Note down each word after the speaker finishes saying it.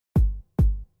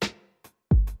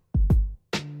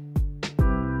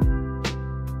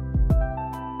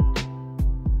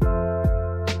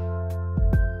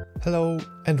Hello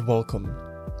and welcome.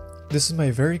 This is my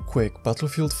very quick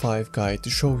Battlefield 5 guide to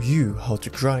show you how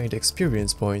to grind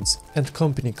experience points and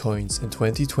company coins in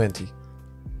 2020.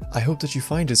 I hope that you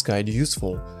find this guide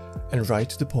useful and right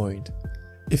to the point.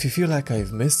 If you feel like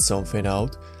I've missed something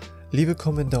out, leave a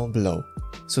comment down below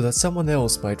so that someone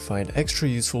else might find extra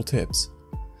useful tips.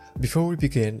 Before we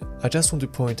begin, I just want to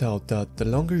point out that the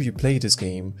longer you play this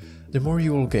game, the more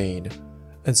you will gain,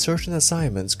 and certain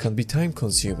assignments can be time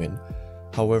consuming.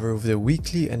 However, with the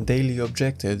weekly and daily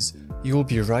objectives, you will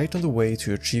be right on the way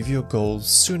to achieve your goals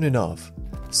soon enough.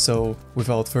 So,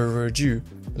 without further ado,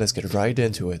 let's get right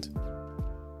into it.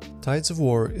 Tides of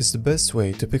War is the best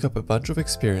way to pick up a bunch of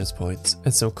experience points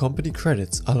and some company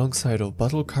credits alongside of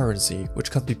battle currency, which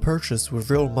can be purchased with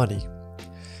real money.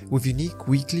 With unique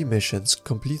weekly missions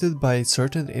completed by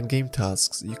certain in-game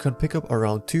tasks, you can pick up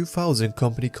around 2,000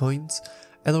 company coins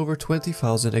and over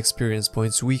 20,000 experience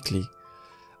points weekly.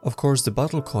 Of course, the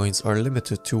battle coins are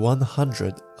limited to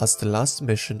 100 as the last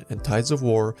mission in Tides of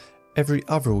War every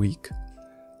other week.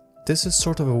 This is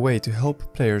sort of a way to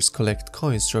help players collect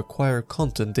coins to acquire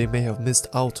content they may have missed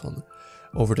out on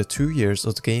over the 2 years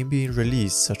of the game being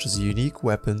released, such as unique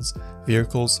weapons,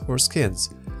 vehicles or skins,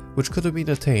 which could have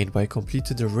been attained by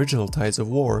completing the original Tides of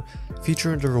War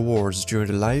featuring the rewards during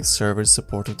the live service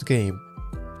support of the game.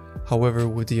 However,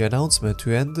 with the announcement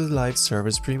to end the live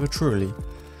service prematurely,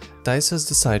 DICE has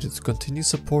decided to continue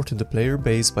supporting the player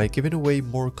base by giving away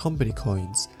more company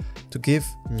coins to give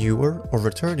newer or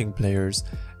returning players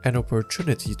an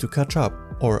opportunity to catch up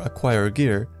or acquire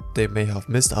gear they may have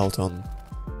missed out on.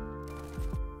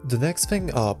 The next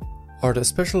thing up are the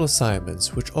special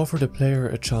assignments, which offer the player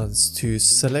a chance to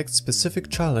select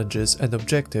specific challenges and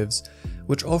objectives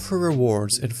which offer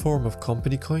rewards in form of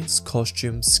company coins,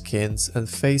 costumes, skins and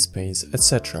face paints,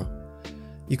 etc.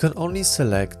 You can only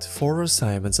select 4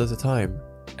 assignments at a time,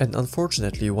 and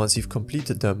unfortunately once you've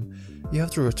completed them, you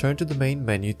have to return to the main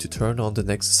menu to turn on the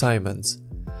next assignments.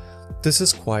 This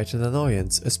is quite an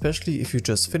annoyance, especially if you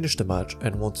just finished the match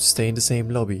and want to stay in the same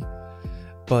lobby,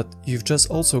 but you've just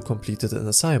also completed an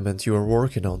assignment you are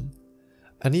working on.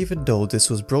 And even though this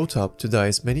was brought up to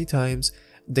DICE many times,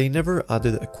 they never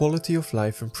added a quality of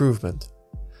life improvement.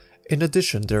 In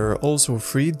addition, there are also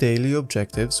 3 daily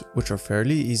objectives which are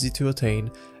fairly easy to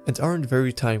attain and aren't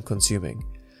very time consuming,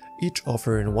 each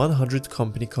offering 100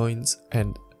 company coins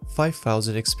and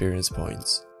 5,000 experience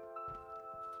points.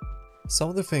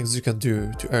 Some of the things you can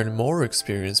do to earn more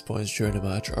experience points during a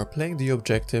match are playing the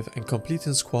objective and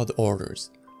completing squad orders.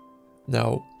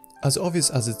 Now, as obvious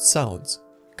as it sounds,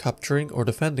 capturing or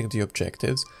defending the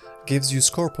objectives gives you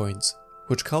score points,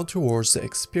 which count towards the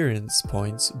experience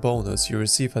points bonus you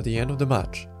receive at the end of the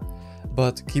match.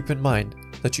 But keep in mind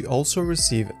that you also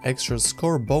receive extra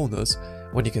score bonus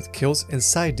when you get kills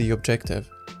inside the objective.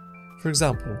 For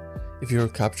example, if you are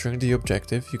capturing the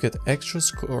objective, you get extra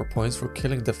score points for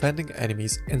killing defending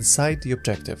enemies inside the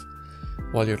objective,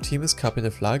 while your team is capping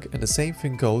the flag, and the same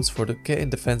thing goes for the getting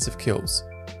defensive kills.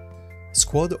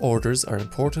 Squad orders are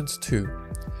important too.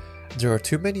 There are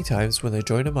too many times when I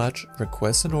join a match,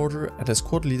 request an order and the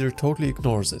squad leader totally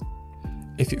ignores it.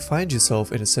 If you find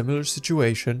yourself in a similar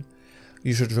situation,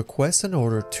 you should request an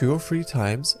order 2 or 3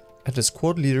 times and the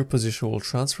squad leader position will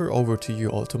transfer over to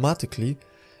you automatically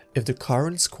if the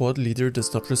current squad leader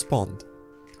does not respond.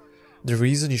 The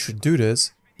reason you should do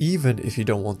this, even if you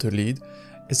don't want to lead,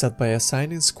 is that by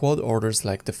assigning squad orders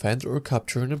like defend or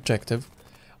capture an objective,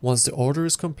 once the order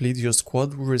is complete your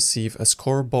squad will receive a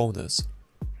score bonus.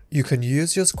 You can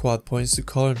use your squad points to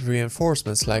call in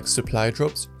reinforcements like supply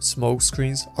drops, smoke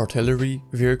screens, artillery,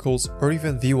 vehicles or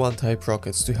even V1 type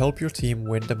rockets to help your team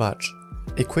win the match.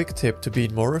 A quick tip to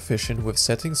being more efficient with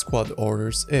setting squad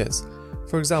orders is,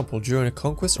 for example, during a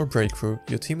conquest or breakthrough,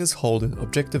 your team is holding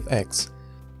Objective X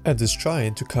and is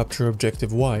trying to capture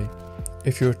Objective Y.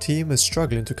 If your team is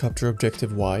struggling to capture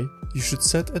Objective Y, you should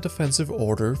set a defensive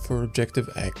order for Objective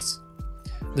X.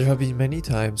 There have been many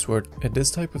times where in this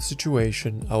type of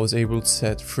situation I was able to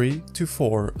set 3 to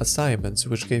 4 assignments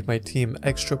which gave my team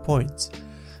extra points,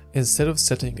 instead of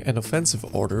setting an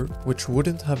offensive order which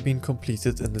wouldn't have been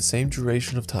completed in the same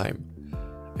duration of time,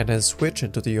 and then switch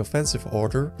into the offensive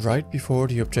order right before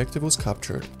the objective was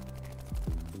captured.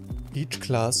 Each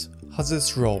class has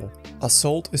its role.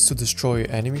 Assault is to destroy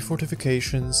enemy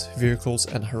fortifications, vehicles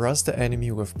and harass the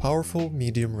enemy with powerful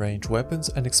medium-range weapons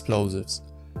and explosives.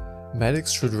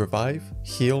 Medics should revive,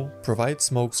 heal, provide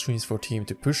smoke screens for team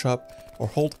to push up or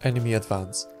hold enemy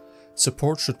advance.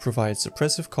 Support should provide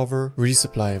suppressive cover,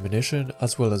 resupply ammunition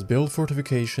as well as build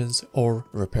fortifications or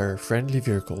repair friendly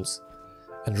vehicles.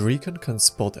 and Recon can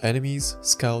spot enemies,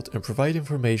 scout and provide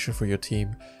information for your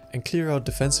team and clear out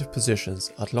defensive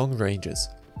positions at long ranges.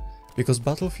 Because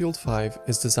Battlefield 5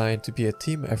 is designed to be a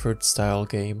team effort style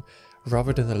game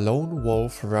rather than a lone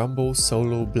wolf Rambo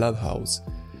solo bloodhouse.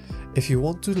 If you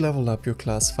want to level up your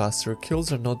class faster,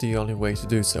 kills are not the only way to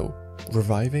do so.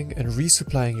 Reviving and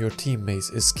resupplying your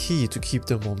teammates is key to keep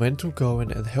the momentum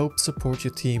going and help support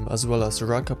your team, as well as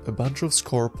rack up a bunch of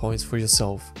score points for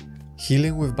yourself.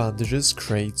 Healing with bandages,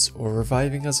 crates or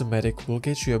reviving as a medic will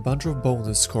get you a bunch of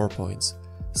bonus score points,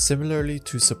 similarly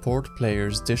to support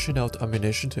players dishing out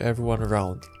ammunition to everyone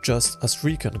around, just as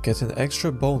Recon getting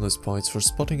extra bonus points for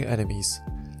spotting enemies.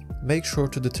 Make sure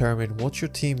to determine what your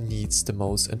team needs the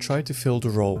most and try to fill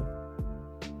the role.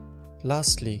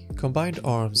 Lastly, Combined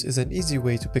Arms is an easy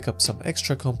way to pick up some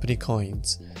extra company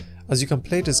coins, as you can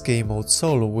play this game mode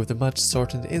solo with the match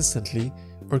starting instantly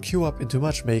or queue up into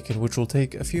matchmaking, which will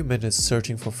take a few minutes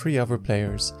searching for 3 other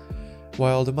players.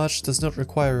 While the match does not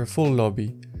require a full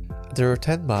lobby, there are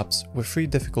 10 maps with 3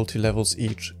 difficulty levels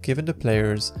each, giving the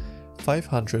players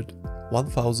 500,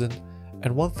 1000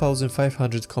 and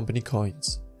 1500 company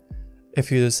coins.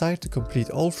 If you decide to complete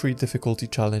all 3 difficulty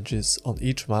challenges on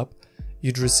each map,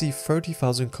 you'd receive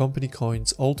 30,000 company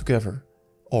coins altogether,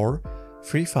 or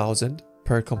 3,000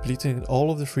 per completing all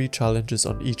of the 3 challenges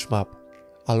on each map,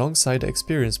 alongside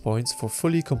experience points for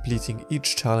fully completing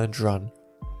each challenge run.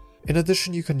 In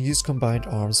addition, you can use Combined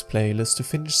Arms playlists to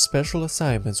finish special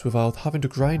assignments without having to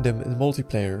grind them in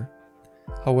multiplayer.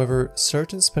 However,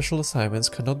 certain special assignments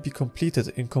cannot be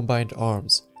completed in Combined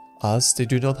Arms, as they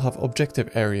do not have objective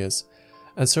areas,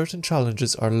 and certain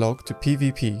challenges are locked to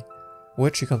PvP,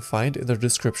 which you can find in the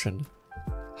description.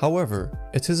 However,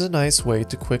 it is a nice way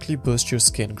to quickly boost your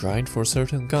skin grind for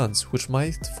certain guns, which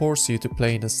might force you to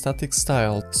play in a static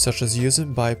style, such as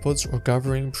using bipods or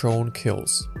gathering prone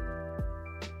kills.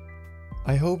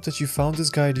 I hope that you found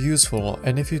this guide useful,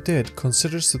 and if you did,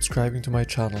 consider subscribing to my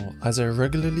channel, as I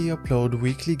regularly upload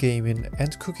weekly gaming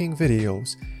and cooking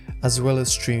videos, as well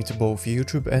as stream to both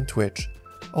YouTube and Twitch.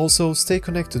 Also, stay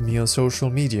connected with me on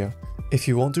social media. If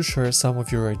you want to share some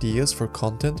of your ideas for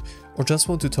content or just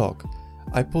want to talk,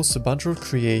 I post a bunch of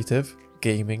creative,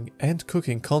 gaming and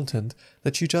cooking content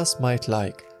that you just might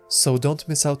like, so don't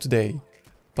miss out today.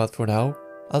 But for now,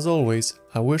 as always,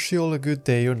 I wish you all a good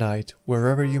day or night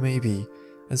wherever you may be,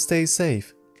 and stay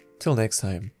safe. Till next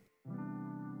time.